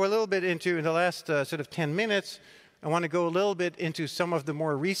want to go a little bit into, in the last 10 minutes, I want to go a little bit into some of the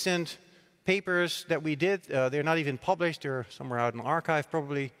more recent papers that we did. They're not even published. They're somewhere out in the archive,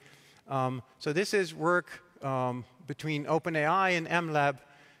 probably. So this is work between OpenAI and MLab,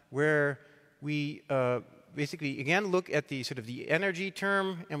 where we basically, again, look at the the energy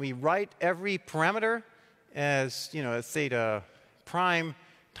term, and we write every parameter as a theta prime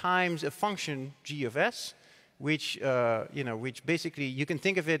times a function g of s, which which basically you can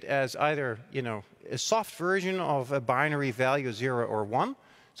think of it as either a soft version of a binary value 0 or 1.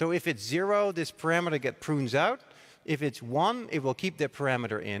 So if it's 0, this parameter prunes out. If it's 1, it will keep the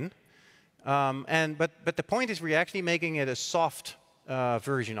parameter in. But the point is we're actually making it a soft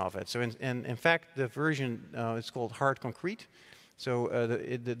version of it. So in fact, the version is called hard concrete. So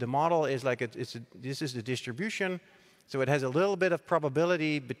the model is like this is the distribution. So it has a little bit of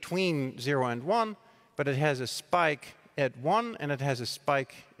probability between 0 and 1, but it has a spike at 1 and it has a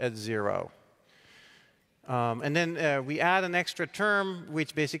spike at 0. And then we add an extra term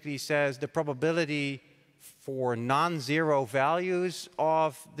which basically says the probability for non-zero values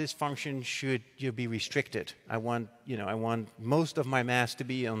of this function should be restricted. I want most of my mass to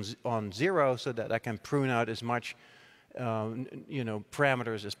be on 0 so that I can prune out as much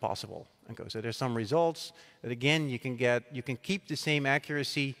parameters as possible. Okay, so there's some results that again you can keep the same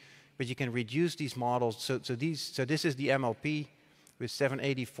accuracy, but you can reduce these models. So this is the MLP with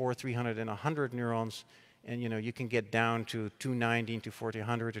 784, 300, and 100 neurons, and you can get down to 219 to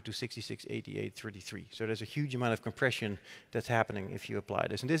 400 or 266, 88, 33. So there's a huge amount of compression that's happening if you apply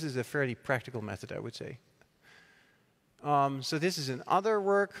this, and this is a fairly practical method, I would say. So this is another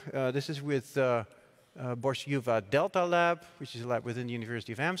work. This is with Borsjuva Delta Lab, which is a lab within the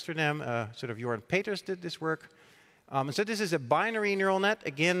University of Amsterdam. Joran Peters did this work. So this is a binary neural net.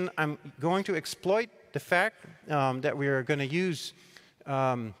 Again, I'm going to exploit the fact that we are going to use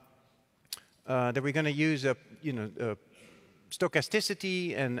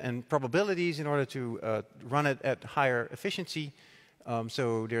stochasticity and probabilities in order to run it at higher efficiency.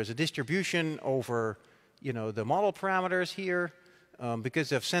 So there's a distribution over the model parameters here.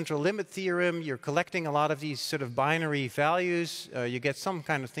 Because of central limit theorem, you're collecting a lot of these sort of binary values. You get some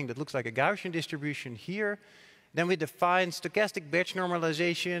kind of thing that looks like a Gaussian distribution here. Then we define stochastic batch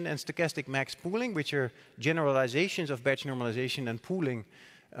normalization and stochastic max pooling, which are generalizations of batch normalization and pooling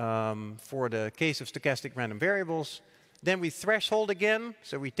for the case of stochastic random variables. Then we threshold again.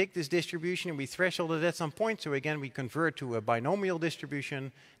 So we take this distribution and we threshold it at some point. So again, we convert to a binomial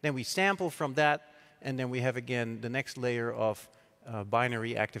distribution. Then we sample from that. And then we have, again, the next layer of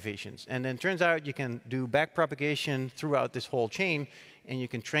binary activations. And then it turns out you can do backpropagation throughout this whole chain. And you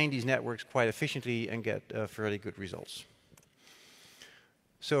can train these networks quite efficiently and get fairly good results.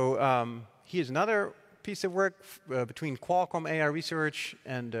 So here's another piece of work between Qualcomm AI Research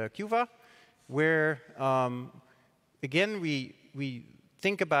and CUVA, where again we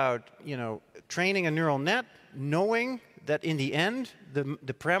think about training a neural net, knowing that in the end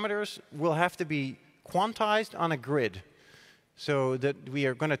the parameters will have to be quantized on a grid, so that we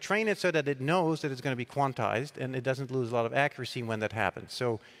are going to train it so that it knows that it's going to be quantized and it doesn't lose a lot of accuracy when that happens.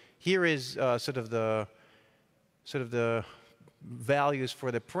 So here is sort of the values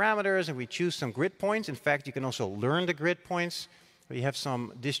for the parameters, and we choose some grid points. In fact, you can also learn the grid points. We have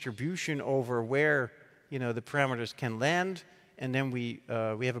some distribution over where the parameters can land, and then we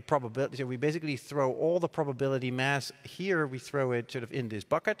have a probability. So we basically throw all the probability mass here. We throw it sort of in this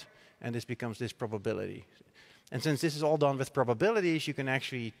bucket, and this becomes this probability. And since this is all done with probabilities, you can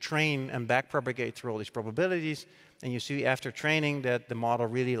actually train and backpropagate through all these probabilities. And you see after training that the model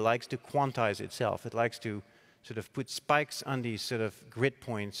really likes to quantize itself. It likes to sort of put spikes on these sort of grid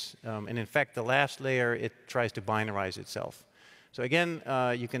points. And in fact, the last layer, it tries to binarize itself. So again,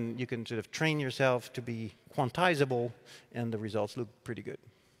 you can sort of train yourself to be quantizable, and the results look pretty good.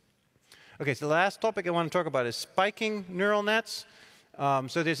 OK, so the last topic I want to talk about is spiking neural nets.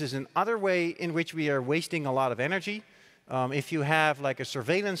 So this is another way in which we are wasting a lot of energy. If you have like a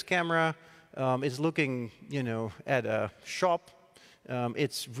surveillance camera, it's looking at a shop.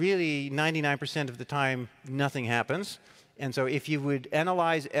 It's really 99% of the time nothing happens. And so if you would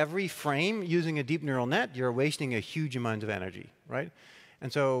analyze every frame using a deep neural net, you're wasting a huge amount of energy, right?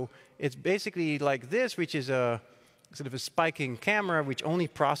 And so it's basically like this, which is a sort of a spiking camera, which only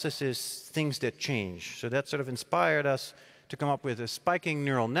processes things that change. So that sort of inspired us to come up with a spiking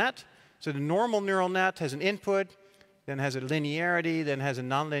neural net. So the normal neural net has an input, then has a linearity, then has a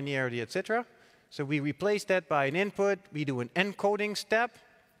nonlinearity, etc. So we replace that by an input. We do an encoding step.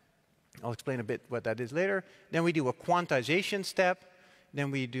 I'll explain a bit what that is later. Then we do a quantization step. Then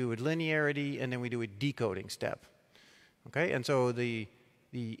we do a linearity, and then we do a decoding step. Okay, and so the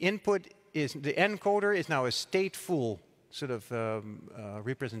input is the encoder is now a stateful sort of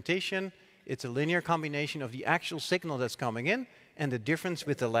representation. It's a linear combination of the actual signal that's coming in and the difference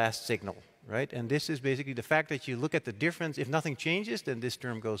with the last signal, right? And this is basically the fact that you look at the difference. If nothing changes, then this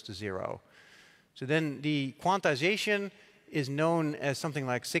term goes to 0. So then the quantization is known as something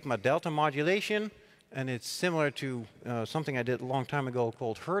like sigma delta modulation, and it's similar to something I did a long time ago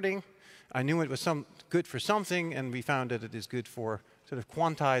called herding. I knew it was good for something, and we found that it is good for sort of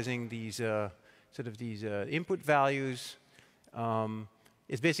quantizing these input values.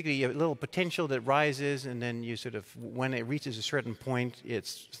 It's basically a little potential that rises, and then you sort of, when it reaches a certain point, it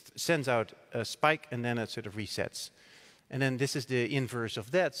sends out a spike, and then it sort of resets. And then this is the inverse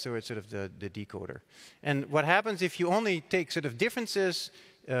of that, so it's sort of the decoder. And what happens if you only take sort of differences,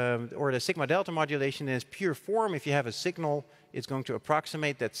 or the sigma delta modulation is pure form. If you have a signal, it's going to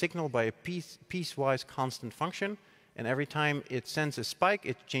approximate that signal by a piecewise constant function. And every time it sends a spike,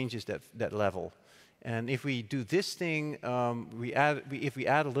 it changes that level. And if we do this thing, if we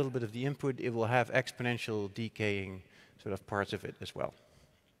add a little bit of the input, it will have exponential decaying sort of parts of it as well.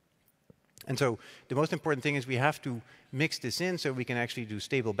 And so the most important thing is we have to mix this in so we can actually do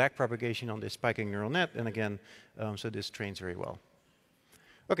stable backpropagation on this spiking neural net. And again, so this trains very well.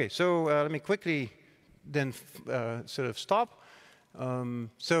 OK, so let me quickly then sort of stop.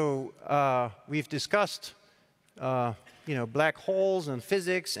 We've discussed black holes and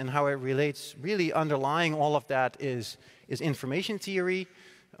physics and how it relates. Really underlying all of that is information theory.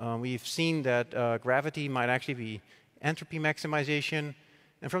 We've seen that gravity might actually be entropy maximization.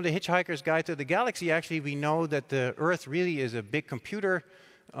 And from the Hitchhiker's Guide to the Galaxy, actually, we know that the Earth really is a big computer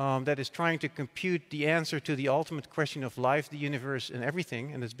that is trying to compute the answer to the ultimate question of life, the universe, and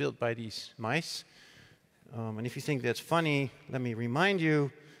everything. And it's built by these mice. And if you think that's funny, let me remind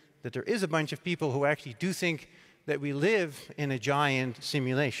you that there is a bunch of people who actually do think that we live in a giant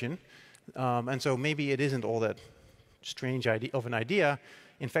simulation. And so maybe it isn't all that strange of an idea.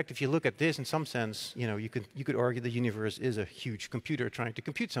 In fact, if you look at this, in some sense, you could argue the universe is a huge computer trying to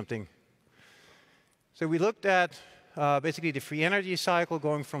compute something. So we looked at basically the free energy cycle,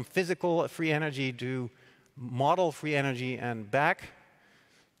 going from physical free energy to model free energy and back.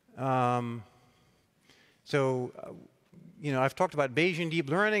 I've talked about Bayesian deep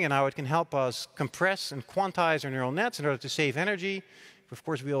learning and how it can help us compress and quantize our neural nets in order to save energy. Of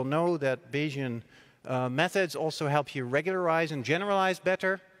course, we all know that Bayesian Methods also help you regularize and generalize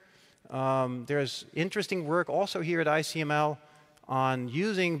better. There's interesting work also here at ICML on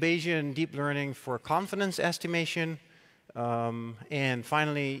using Bayesian deep learning for confidence estimation. And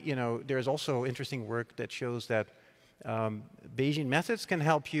finally, there's also interesting work that shows that Bayesian methods can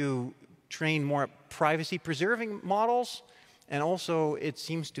help you train more privacy-preserving models, and also it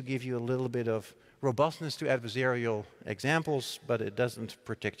seems to give you a little bit of robustness to adversarial examples, but it doesn't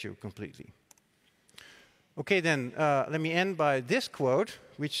protect you completely. Okay, then let me end by this quote,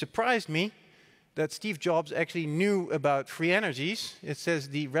 which surprised me, that Steve Jobs actually knew about free energies. It says,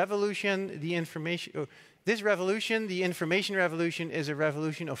 this revolution, the information revolution, is a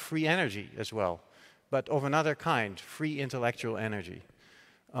revolution of free energy as well, but of another kind, free intellectual energy.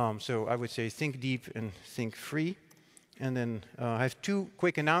 So I would say think deep and think free. And then I have two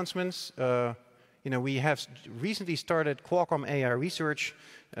quick announcements. We have recently started Qualcomm AI Research,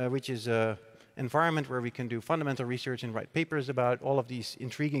 which is an environment where we can do fundamental research and write papers about all of these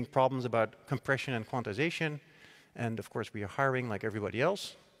intriguing problems about compression and quantization. And of course, we are hiring like everybody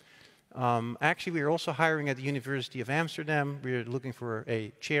else. Actually, we are also hiring at the University of Amsterdam. We're looking for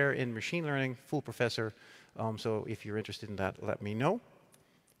a chair in machine learning, full professor. So if you're interested in that, let me know.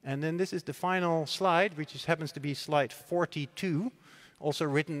 And then this is the final slide, which happens to be slide 42, also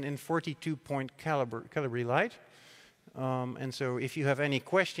written in 42-point calibre light. And so if you have any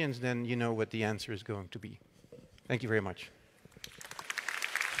questions, then you know what the answer is going to be. Thank you very much.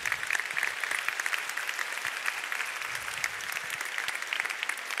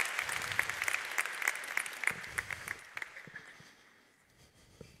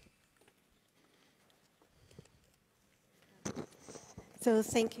 So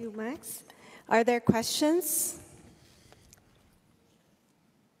thank you, Max. Are there questions?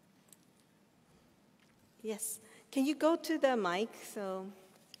 Yes. Can you go to the mic? So.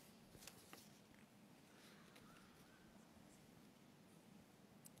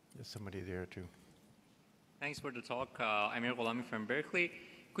 There's somebody there too. Thanks for the talk. I'm Irgolami from Berkeley.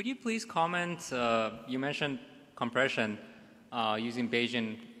 Could you please comment, you mentioned compression using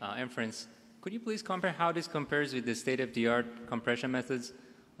Bayesian inference. Could you please compare how this compares with the state-of-the-art compression methods?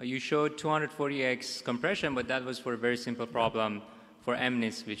 You showed 240x compression, but that was for a very simple problem for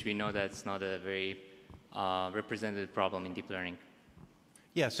MNIST, which we know that's not a very representative problem in deep learning.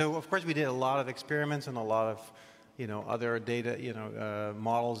 Yeah, so of course we did a lot of experiments and a lot of other data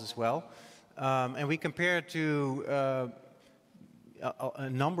models as well. And we compared to a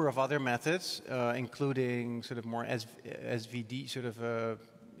number of other methods, including sort of more SVD, sort of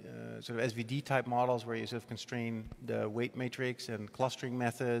SVD type models where you sort of constrain the weight matrix and clustering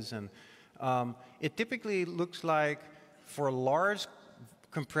methods. And it typically looks like for large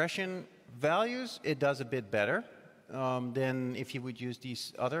compression values, it does a bit better than if you would use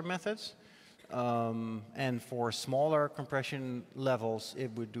these other methods. And for smaller compression levels,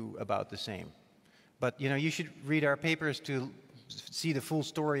 it would do about the same. But you should read our papers to see the full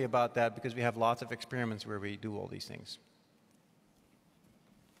story about that, because we have lots of experiments where we do all these things.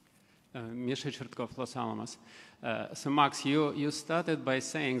 Misha Chertkov, Los Alamos. So Max, you started by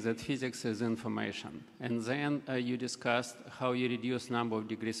saying that physics is information, and then you discussed how you reduce number of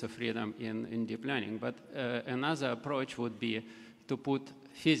degrees of freedom in deep learning. But another approach would be to put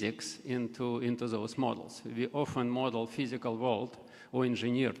physics into those models. We often model physical world or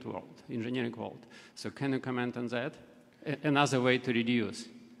engineering world. So can you comment on that? Another way to reduce.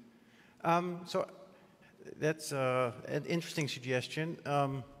 So that's an interesting suggestion.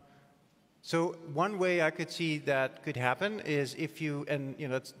 So one way I could see that could happen is if you, and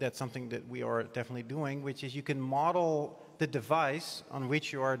that's something that we are definitely doing, which is you can model the device on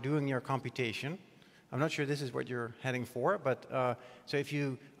which you are doing your computation. I'm not sure this is what you're heading for, but so if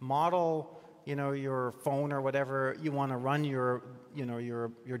you model, your phone or whatever you want to run your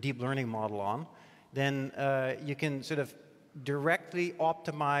deep learning model on, then you can sort of directly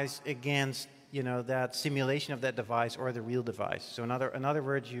optimize against that simulation of that device or the real device. So in other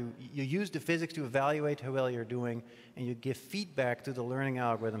words, you use the physics to evaluate how well you're doing, and you give feedback to the learning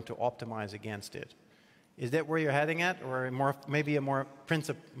algorithm to optimize against it. Is that where you're heading at, or maybe a more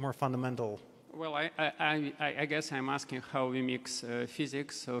fundamental? Well, I guess I'm asking how we mix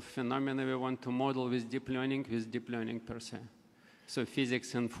physics of phenomena we want to model with deep learning per se. So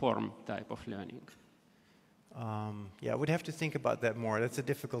physics inform type of learning. Yeah, we'd have to think about that more. That's a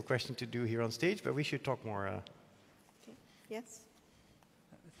difficult question to do here on stage, but we should talk more. Okay. Yes?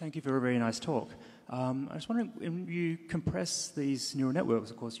 Thank you for a very nice talk. I was wondering, when you compress these neural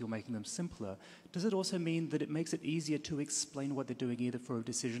networks, of course, you're making them simpler. Does it also mean that it makes it easier to explain what they're doing, either for a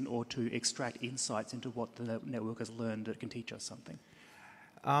decision or to extract insights into what the network has learned that can teach us something?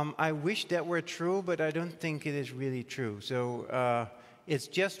 I wish that were true, but I don't think it is really true. So it's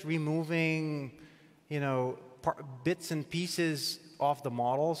just removing, bits and pieces off the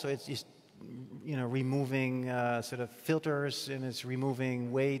model. So it's just, removing sort of filters, and it's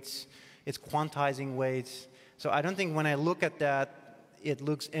removing weights. It's quantizing weights. So I don't think when I look at that, it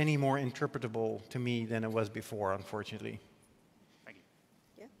looks any more interpretable to me than it was before, unfortunately. Thank you.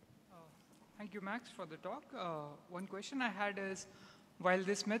 Yeah. Thank you, Max, for the talk. One question I had is, while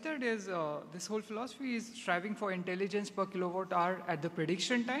this method is, this whole philosophy is striving for intelligence per kilowatt hour at the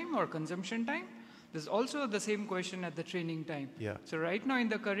prediction time or consumption time, there's also the same question at the training time. Yeah. So right now in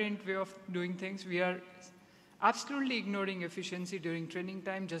the current way of doing things, we are absolutely ignoring efficiency during training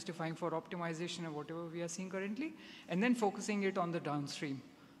time, justifying for optimization of whatever we are seeing currently, and then focusing it on the downstream.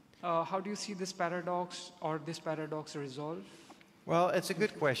 How do you see this paradox or this paradox resolve? Well, it's a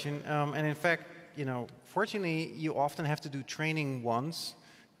good question. And in fact, fortunately, you often have to do training once,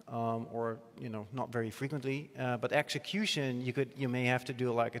 or not very frequently. But execution, you may have to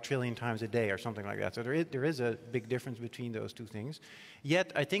do like 1 trillion times a day or something like that. So there is a big difference between those two things.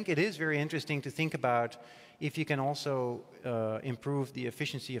 Yet, I think it is very interesting to think about if you can also improve the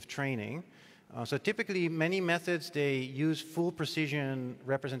efficiency of training. So typically, many methods, they use full precision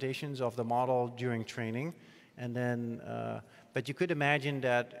representations of the model during training. And then, but you could imagine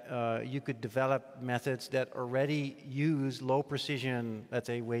that you could develop methods that already use low precision, let's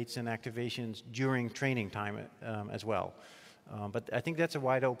say, weights and activations during training time as well. But I think that's a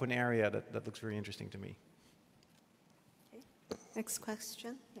wide open area that looks very interesting to me. Okay. Next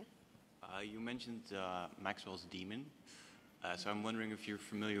question. Yeah. You mentioned Maxwell's demon. So I'm wondering if you're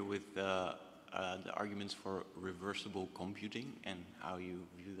familiar with the arguments for reversible computing and how you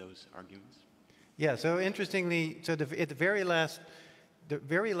view those arguments. Yeah, so interestingly, so the very last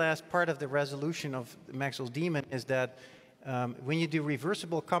part of the resolution of Maxwell's demon is that when you do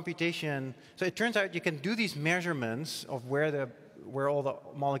reversible computation, so it turns out you can do these measurements of where all the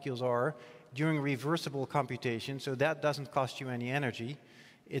molecules are during reversible computation, so that doesn't cost you any energy.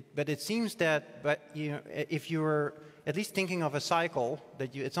 But it seems that, if you're at least thinking of a cycle,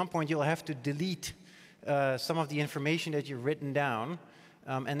 that at some point you'll have to delete some of the information that you've written down.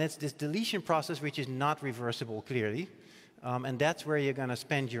 And it's this deletion process which is not reversible, clearly. And that's where you're going to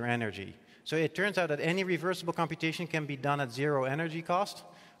spend your energy. So it turns out that any reversible computation can be done at 0 energy cost.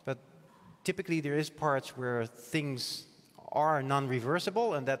 But typically there is parts where things are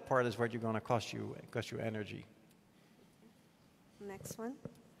non-reversible, and that part is what you're going to cost you energy. Next one.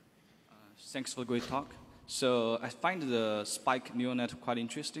 Thanks for the great talk. So I find the spike neural net quite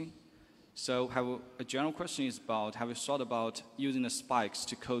interesting. So a general question is about, have you thought about using the spikes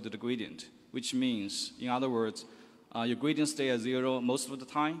to code the gradient? Which means, in other words, your gradient stays at 0 most of the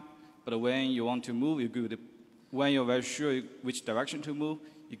time, but when you want to move, when you're very sure which direction to move,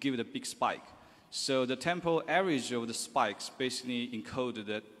 you give it a big spike. So the temporal average of the spikes basically encode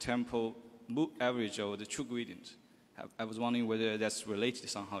the temporal average of the true gradient. I was wondering whether that's related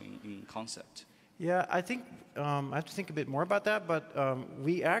somehow in concept. Yeah, I think I have to think a bit more about that, but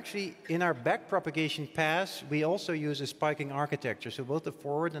we actually, in our backpropagation pass, we also use a spiking architecture. So both the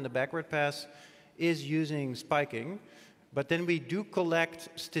forward and the backward pass is using spiking, but then we do collect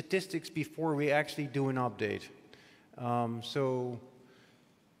statistics before we actually do an update. So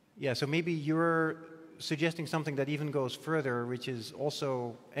maybe you're suggesting something that even goes further, which is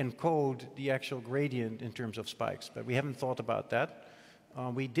also encode the actual gradient in terms of spikes, but we haven't thought about that.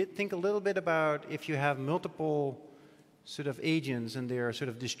 We did think a little bit about if you have multiple sort of agents and they're sort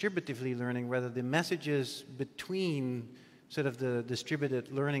of distributively learning, whether the messages between sort of the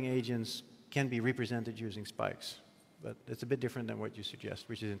distributed learning agents can be represented using spikes. But it's a bit different than what you suggest,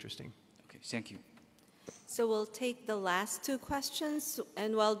 which is interesting. Okay, thank you. So we'll take the last 2 questions,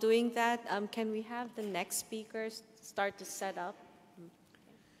 and while doing that, can we have the next speakers start to set up?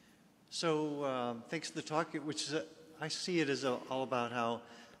 So thanks for the talk, which is I see it as all about how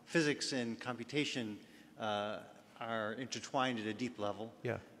physics and computation are intertwined at a deep level.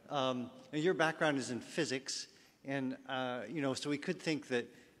 Yeah. And your background is in physics, and so we could think that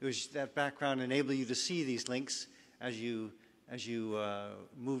it was that background enabled you to see these links as you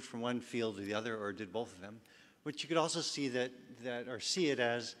moved from one field to the other, or did both of them. But you could also see see it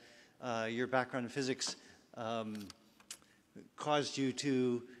as your background in physics caused you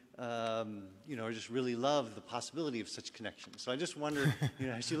to just really love the possibility of such connections. So I just wonder,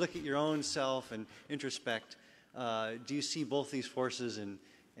 as you look at your own self and introspect, do you see both these forces, and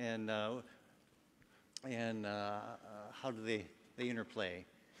how do they interplay?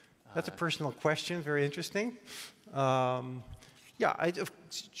 That's a personal question, very interesting.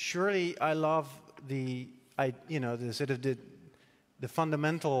 Surely I love the sort of the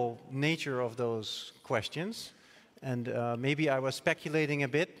fundamental nature of those questions. And maybe I was speculating a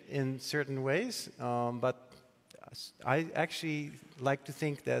bit in certain ways, but I actually like to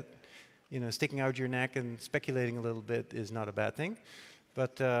think that sticking out your neck and speculating a little bit is not a bad thing.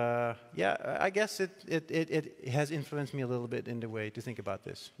 But yeah, I guess it has influenced me a little bit in the way to think about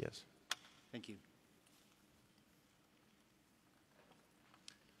this. Yes. Thank you.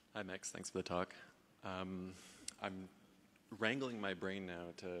 Hi, Max. Thanks for the talk. I'm wrangling my brain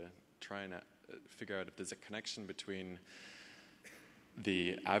now to try and figure out if there's a connection between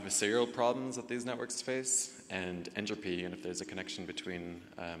the adversarial problems that these networks face and entropy, and if there's a connection between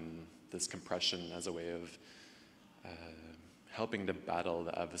this compression as a way of helping to battle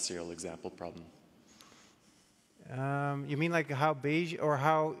the adversarial example problem. You mean like how Bayesian, or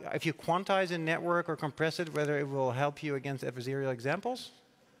how, if you quantize a network or compress it, whether it will help you against adversarial examples?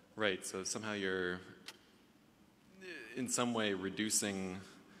 Right, so somehow you're in some way reducing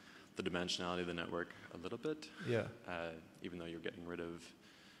the dimensionality of the network a little bit, yeah. Even though you're getting rid of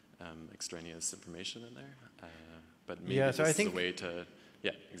extraneous information in there. But maybe yeah, so this is a way to,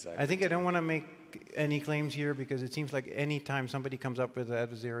 yeah, exactly. I think I don't want to make any claims here, because it seems like any time somebody comes up with an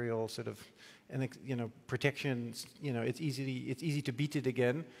adversarial sort of, protection, it's easy to beat it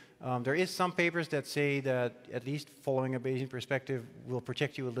again. There is some papers that say that at least following a Bayesian perspective will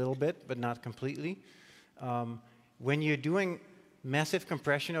protect you a little bit, but not completely. When you're doing massive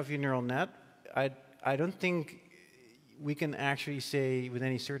compression of your neural net, I don't think we can actually say with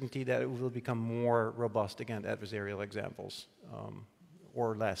any certainty that it will become more robust against adversarial examples,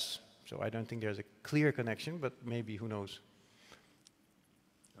 or less. So I don't think there's a clear connection, but maybe, who knows.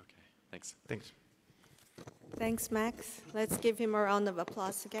 Okay, thanks. Thanks. Thanks, Max. Let's give him a round of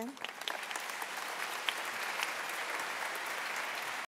applause again.